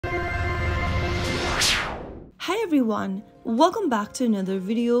Hi everyone, welcome back to another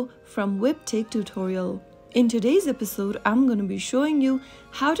video from Webtech Tutorial. In today's episode, I'm going to be showing you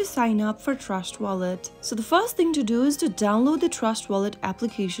how to sign up for Trust Wallet. So the first thing to do is to download the Trust Wallet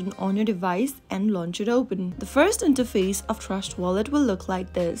application on your device and launch it open. The first interface of Trust Wallet will look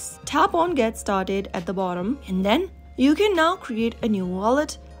like this. Tap on Get Started at the bottom and then you can now create a new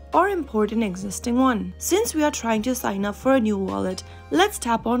wallet or import an existing one. Since we are trying to sign up for a new wallet, let's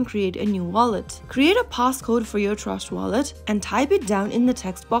tap on Create a New Wallet. Create a passcode for your Trust Wallet and type it down in the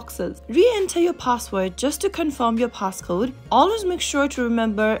text boxes. Re-enter your password just to confirm your passcode. Always make sure to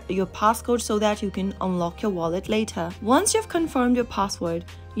remember your passcode so that you can unlock your wallet later. Once you've confirmed your password,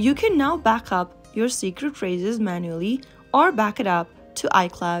 you can now back up your secret phrases manually or back it up to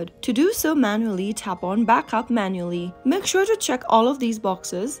iCloud. To do so manually, tap on Backup Manually. Make sure to check all of these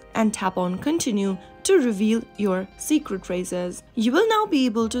boxes and tap on Continue to reveal your secret phrases. You will now be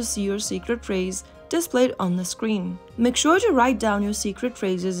able to see your secret phrase displayed on the screen. Make sure to write down your secret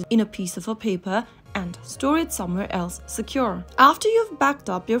phrases in a piece of paper and store it somewhere else secure. After you've backed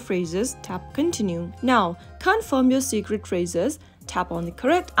up your phrases, tap Continue. Now, confirm your secret phrases. Tap on the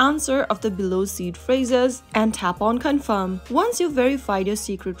correct answer of the below seed phrases and tap on Confirm. Once you've verified your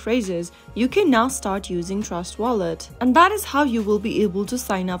secret phrases, you can now start using Trust Wallet. And that is how you will be able to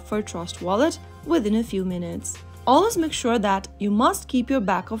sign up for Trust Wallet within a few minutes. Always make sure that you must keep your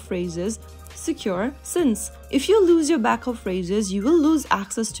backup phrases secure, since if you lose your backup phrases, you will lose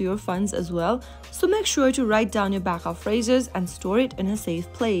access to your funds as well. So make sure to write down your backup phrases and store it in a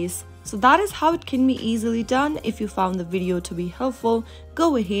safe place. So that is how it can be easily done. If you found the video to be helpful,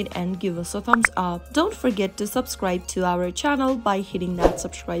 go ahead and give us a thumbs up. Don't forget to subscribe to our channel by hitting that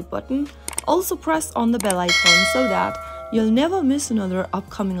subscribe button. Also press on the bell icon so that you'll never miss another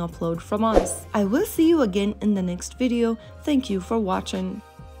upcoming upload from us. I will see you again in the next video. Thank you for watching.